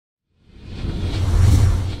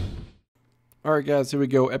Alright guys, here we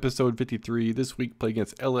go, episode 53. This week play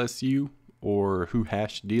against LSU, or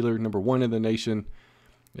WhoHashDealer, number 1 in the nation.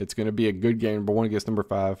 It's going to be a good game, number 1 against number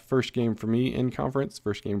 5. First game for me in conference,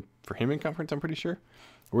 first game for him in conference, I'm pretty sure.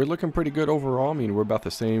 We're looking pretty good overall. I mean, we're about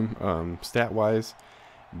the same stat-wise,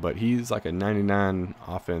 but he's like a 99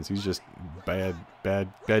 offense. He's just bad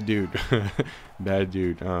dude. Bad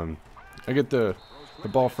dude. I get the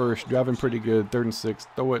ball first, driving pretty good, 3rd and 6,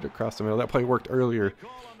 throw it across the middle. That play worked earlier.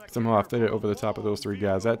 Somehow I fit it over the top of those 3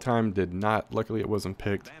 guys. That time did not. Luckily, it wasn't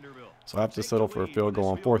picked. So I have to settle for a field goal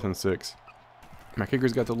on 4th and 6. My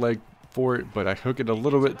kicker's got the leg for it, but I hook it a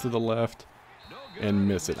little bit to the left and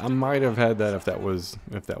miss it. I might have had that if that was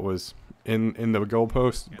in the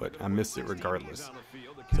goalpost, but I missed it regardless.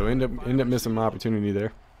 So end up missing my opportunity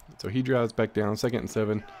there. So he drives back down, 2nd and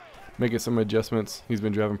 7, making some adjustments. He's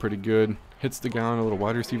been driving pretty good. Hits the guy on a little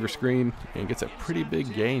wide receiver screen and gets a pretty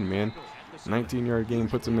big gain, man. 19-yard gain,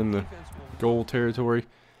 puts him in the goal territory.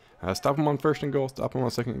 Stop him on 1st and goal, stop him on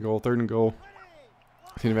 2nd and goal, 3rd and goal.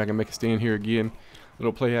 See if I can make a stand here again.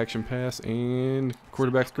 Little play action pass, and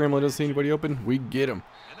quarterback scramble, doesn't see anybody open. We get him.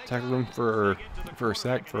 Tackle him for a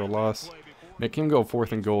sack, for a loss. Make him go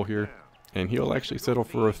 4th and goal here. And he'll actually settle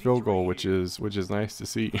for a field goal, which is nice to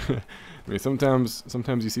see. I mean, sometimes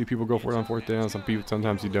you see people go for it on 4th down.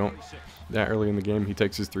 Sometimes you don't. That early in the game, he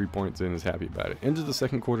takes his 3 points and is happy about it. Into the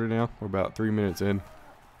 2nd quarter now. We're about 3 minutes in.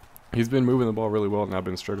 He's been moving the ball really well, and I've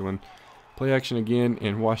been struggling. Play action again,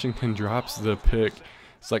 and Washington drops the pick.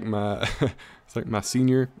 It's like my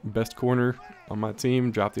senior best corner on my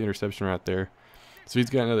team. Dropped the interception right there. So he's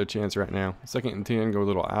got another chance right now. 2nd and 10. Go a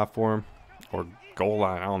little I for him, or goal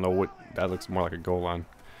line. I don't know what that looks more like, a goal line.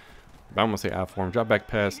 But I'm gonna say I for him. Drop back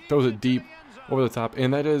pass, throws it deep over the top,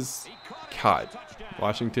 and that is caught.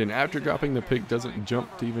 Washington, after dropping the pick, doesn't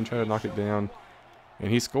jump to even try to knock it down,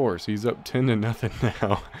 and he scores. He's up 10-0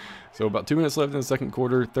 now. So about 2 minutes left in the 2nd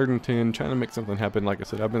quarter. 3rd and 10, trying to make something happen. Like I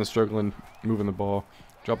said, I've been struggling moving the ball.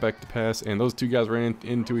 Drop back the pass, and those 2 guys ran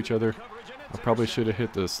into each other. I probably should have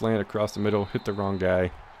hit the slant across the middle, hit the wrong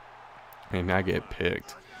guy, and I get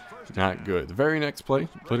picked. Not good. The very next play,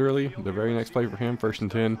 literally the very next play for him, 1st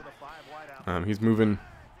and 10. He's moving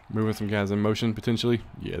some guys in motion potentially.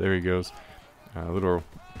 Yeah, there he goes. Little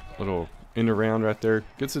end around right there.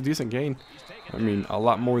 Gets a decent gain. I mean, a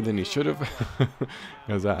lot more than he should have,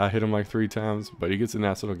 because I hit him like 3 times. But he gets a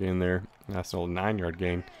nice little gain there. Nice little 9-yard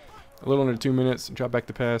gain. A little under 2 minutes. Drop back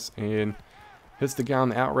the pass and hits the guy on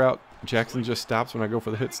the out route. Jackson just stops when I go for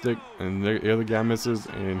the hit stick, and the other guy misses,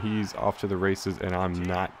 and he's off to the races, and I'm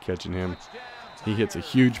not catching him. He hits a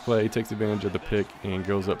huge play, takes advantage of the pick, and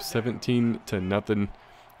goes up 17-0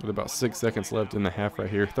 with about 6 seconds left in the half right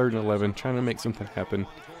here. 3rd and 11, trying to make something happen.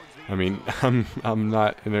 I mean, I'm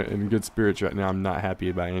not in good spirits right now. I'm not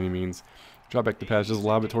happy by any means. Drop back the pass, just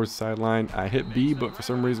lob it towards the sideline. I hit B, but for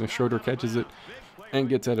some reason Schroeder catches it and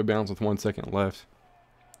gets out of bounds with 1 second left.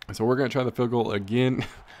 So we're going to try the field goal again.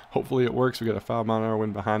 Hopefully it works. We got a 5-mile-an-hour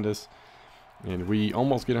wind behind us, and we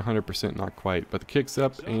almost get 100%, not quite. But the kick's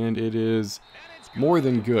up, and it is more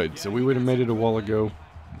than good. So we would have made it a while ago,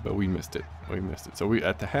 but we missed it. So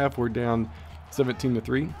at the half, we're down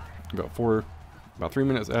 17-3. About 3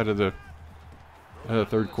 minutes out of the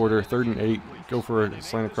 3rd quarter. 3rd and 8. Go for a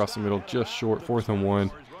slant across the middle, just short. 4th and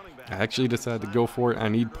 1. I actually decided to go for it. I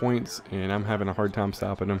need points, and I'm having a hard time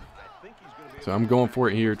stopping him. So I'm going for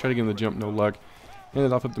it here. Try to get him the jump, no luck.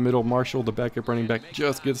 Handed off up the middle. Marshall, the backup running back,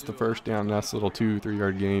 just gets the 1st down. Nice little 2-3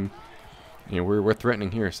 yard gain. And we're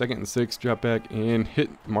threatening here. 2nd and 6, drop back and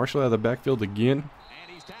hit Marshall out of the backfield again.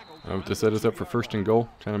 To set us up for 1st and goal.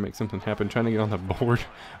 Trying to make something happen. Trying to get on the board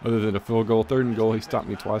other than a field goal. 3rd and goal. He stopped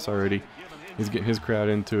me twice already. He's getting his crowd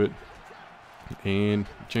into it. And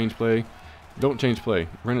change play. Don't change play.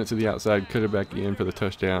 Run it to the outside. Cut it back in for the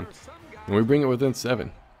touchdown. And we bring it within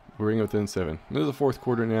 7. We're within 7. This is the 4th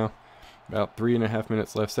quarter now. About 3.5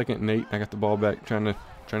 minutes left. 2nd and 8. I got the ball back, trying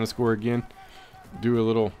to score again. Do a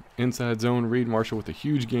little inside zone read. Marshall with a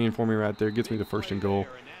huge gain for me right there. Gets me the 1st and goal,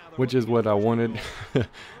 which is what I wanted.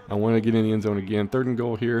 I want to get in the end zone again. 3rd and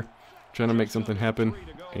goal here. Trying to make something happen,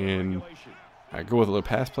 and I go with a little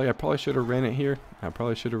pass play. I probably should have ran it here.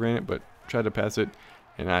 But tried to pass it,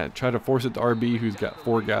 and I tried to force it to RB, who's got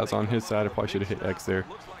 4 guys on his side. I probably should have hit X there.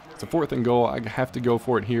 It's a 4th and goal. I have to go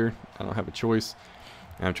for it here. I don't have a choice.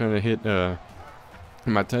 I'm trying to hit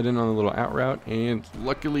my tight end on a little out route, and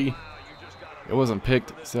luckily it wasn't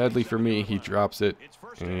picked. Sadly for me, he drops it,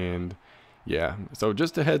 and yeah. So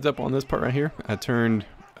just a heads up on this part right here. I turned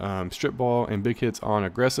strip ball and big hits on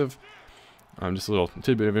aggressive. Just a little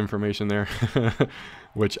tidbit of information there,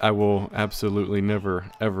 which I will absolutely never,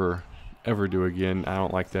 ever do again. I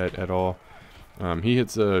don't like that at all. He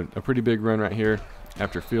hits a pretty big run right here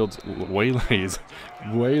after Fields waylays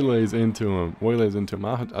into him.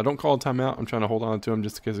 I don't call a timeout. I'm trying to hold on to him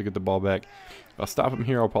just in case I get the ball back. If I'll stop him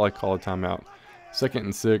here, I'll probably call a timeout. 2nd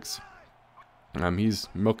and 6. He's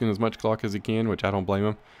milking as much clock as he can, which I don't blame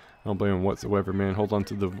him. I don't blame him whatsoever, man. Hold on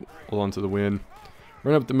to the win.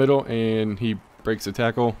 Run up the middle, and he breaks a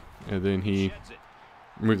tackle, and then he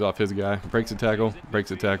moves off his guy. Breaks a tackle,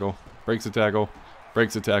 breaks a tackle, breaks a tackle,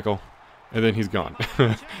 breaks a tackle, and then he's gone.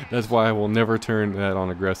 That's why I will never turn that on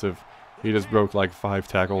aggressive. He just broke like 5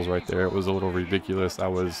 tackles right there. It was a little ridiculous.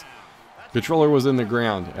 Controller was in the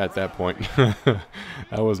ground at that point.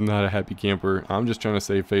 I was not a happy camper. I'm just trying to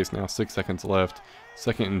save face now. 6 seconds left.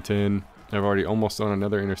 2nd and 10. I've already almost done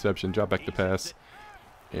another interception. Drop back to pass,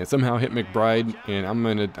 and somehow hit McBride. And I'm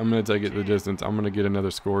gonna take it the distance. I'm gonna get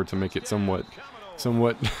another score to make it somewhat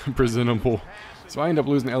presentable. So I end up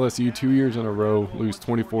losing to LSU 2 years in a row. Lose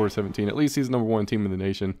 24-17. At least he's the #1 team in the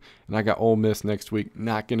nation. And I got Ole Miss next week.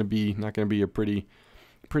 Not gonna be a pretty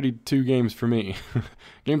 2 games for me.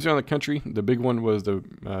 Games around the country. The big one was the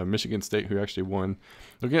Michigan State, who actually won.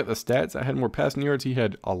 Looking at the stats, I had more passing yards. He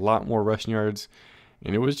had a lot more rushing yards,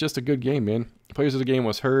 and it was just a good game, man. Players of the game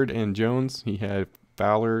was Hurd and Jones. He had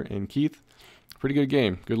Fowler and Keith. Pretty good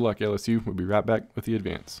game. Good luck, LSU. We'll be right back with the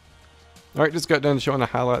advance. All right, just got done showing the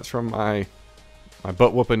highlights from my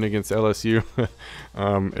butt whooping against LSU.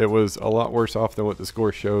 It was a lot worse off than what the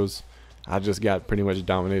score shows. I just got pretty much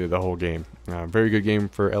dominated the whole game. Very good game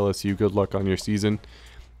for LSU. Good luck on your season.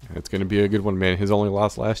 It's going to be a good one, man. His only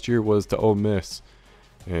loss last year was to Ole Miss,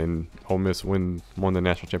 and Ole Miss won the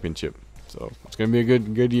national championship. So it's going to be a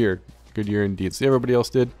good year. Good year indeed. See, everybody else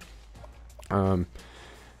did.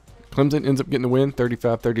 Clemson ends up getting the win,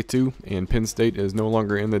 35-32, and Penn State is no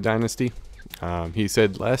longer in the dynasty. He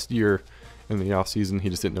said last year in the offseason he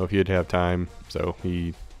just didn't know if he'd have time, so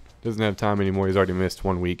he doesn't have time anymore. He's already missed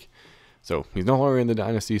 1 week. So he's no longer in the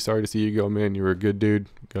dynasty. Sorry to see you go, man. You were a good dude,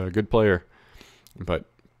 a good player. But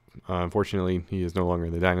unfortunately, he is no longer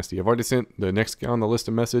in the dynasty. I've already sent the next guy on the list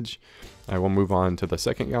a message. I will move on to the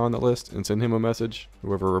second guy on the list and send him a message.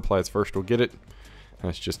 Whoever replies first will get it.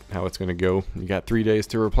 That's just how it's going to go. You got 3 days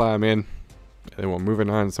to reply, man. And then we're moving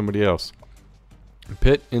on to somebody else.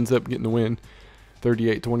 Pitt ends up getting the win,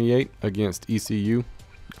 38-28 against ECU.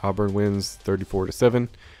 Auburn wins 34-7.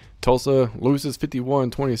 Tulsa loses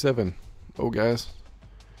 51-27. Oh, guys,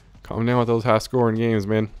 calm down with those high-scoring games,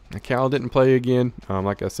 man. Cal didn't play again.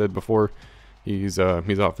 Like I said before, he's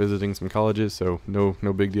out visiting some colleges, so no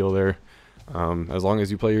big deal there. As long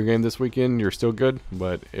as you play your game this weekend, you're still good.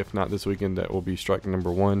 But if not this weekend, that will be strike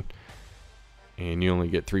number 1, and you only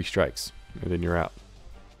get 3 strikes, and then you're out.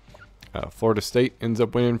 Florida State ends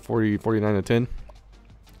up winning 49-10.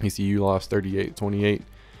 ECU lost 38-28.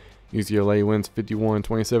 UCLA wins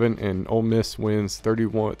 51-27, and Ole Miss wins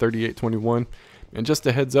 38-21. And just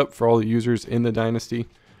a heads up for all the users in the dynasty,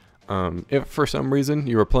 if for some reason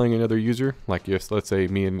you were playing another user, like if let's say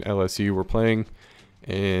me and LSU were playing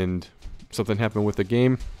and something happened with the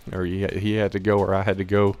game, or he had to go or I had to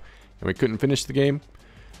go and we couldn't finish the game,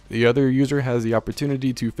 the other user has the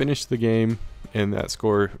opportunity to finish the game and that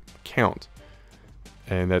score count.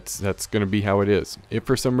 And that's going to be how it is. If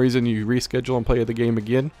for some reason you reschedule and play the game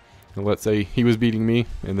again, and let's say he was beating me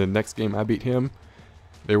and the next game I beat him,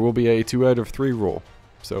 there will be a 2 out of 3 rule.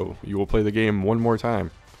 So you will play the game one more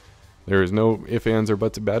time. There is no ifs, ands, or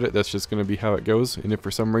buts about it. That's just going to be how it goes. And if for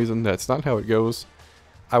some reason that's not how it goes,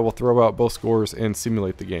 I will throw out both scores and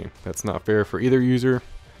simulate the game. That's not fair for either user.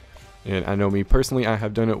 And I know me personally, I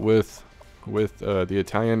have done it with the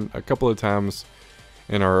Italian a couple of times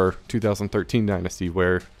in our 2013 dynasty,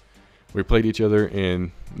 where we played each other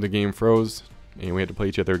and the game froze and we had to play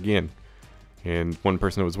each other again, and one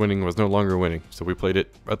person that was winning was no longer winning, so we played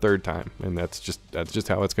it a 3rd time, and that's just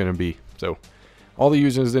how it's going to be. So all the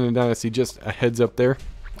users in the dynasty, just a heads up there.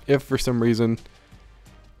 If for some reason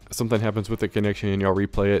something happens with the connection and y'all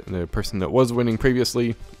replay it and the person that was winning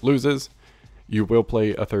previously loses, you will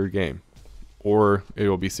play a 3rd game, or it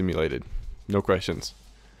will be simulated. No questions.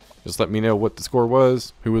 Just let me know what the score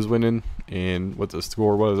was, who was winning, and what the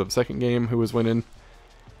score was of the 2nd game, who was winning,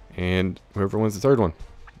 and whoever wins the 3rd one.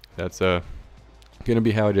 That's gonna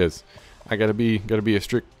be how it is. I gotta be a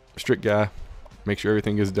strict guy. Make sure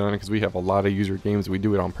everything is done, because we have a lot of user games. We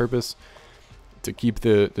do it on purpose to keep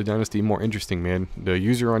the dynasty more interesting, man. The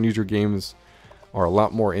user on user games are a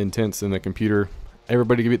lot more intense than the computer.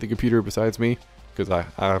 Everybody can beat the computer besides me, because I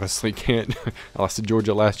obviously can't. I lost to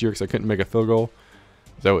Georgia last year because I couldn't make a field goal.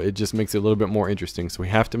 So it just makes it a little bit more interesting. So we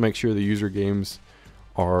have to make sure the user games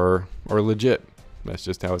are legit. That's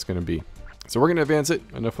just how it's going to be. So we're going to advance it.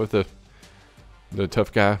 Enough with the the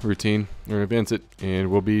tough guy routine. We're gonna advance it,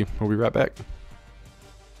 and we'll be right back.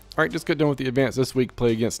 All right, just got done with the advance this week.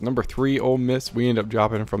 Play against number 3 Ole Miss. We end up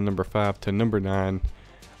dropping from number 5 to number 9.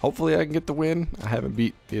 Hopefully I can get the win. I haven't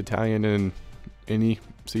beat the Italian in any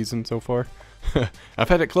season so far. I've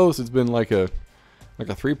had it close. It's been like a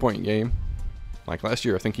 3-point game. Like last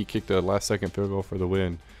year, I think he kicked a last-second field goal for the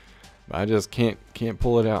win. But I just can't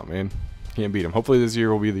pull it out, man. Can't beat him. Hopefully this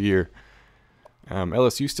year will be the year.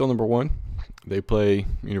 LSU still number 1. They play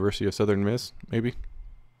University of Southern Miss, maybe.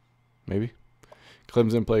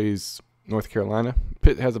 Clemson plays North Carolina.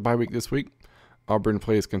 Pitt has a bye week this week. Auburn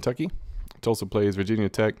plays Kentucky. Tulsa plays Virginia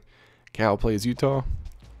Tech. Cal plays Utah.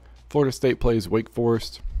 Florida State plays Wake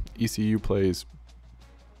Forest. ECU plays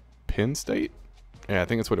Penn State. Yeah, I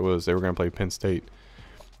think that's what it was. They were going to play Penn State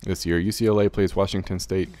this year. UCLA plays Washington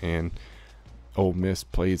State, and Ole Miss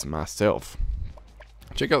plays myself.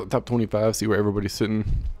 Check out the top 25, see where everybody's sitting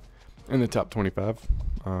in the top 25.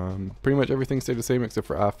 Pretty much everything stayed the same except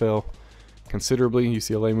for I fell considerably.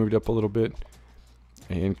 UCLA moved up a little bit.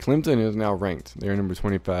 And Clemson is now ranked. They're number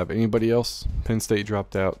 25. Anybody else? Penn State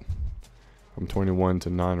dropped out from 21 to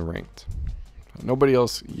non-ranked. Nobody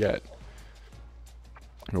else yet.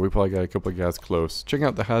 We probably got a couple of guys close. Check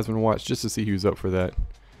out the Heisman watch just to see who's up for that.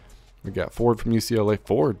 We got Ford from UCLA.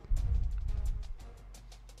 Ford.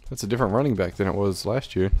 That's a different running back than it was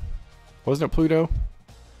last year. Wasn't it Pluto?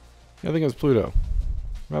 Yeah, I think it was Pluto.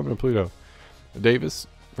 What happened to Pluto? Davis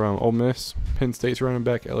from Ole Miss. Penn State's running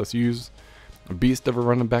back. LSU's a beast of a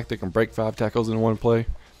running back that can break 5 tackles in one play.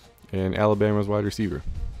 And Alabama's wide receiver.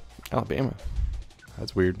 Alabama.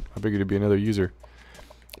 That's weird. I figured it'd be another user.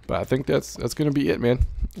 But I think that's going to be it, man.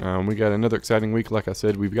 We got another exciting week. Like I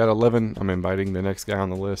said, we've got 11. I'm inviting the next guy on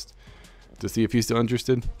the list to see if he's still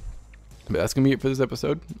interested. But that's going to be it for this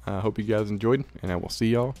episode. I hope you guys enjoyed, and I will see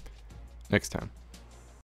y'all next time.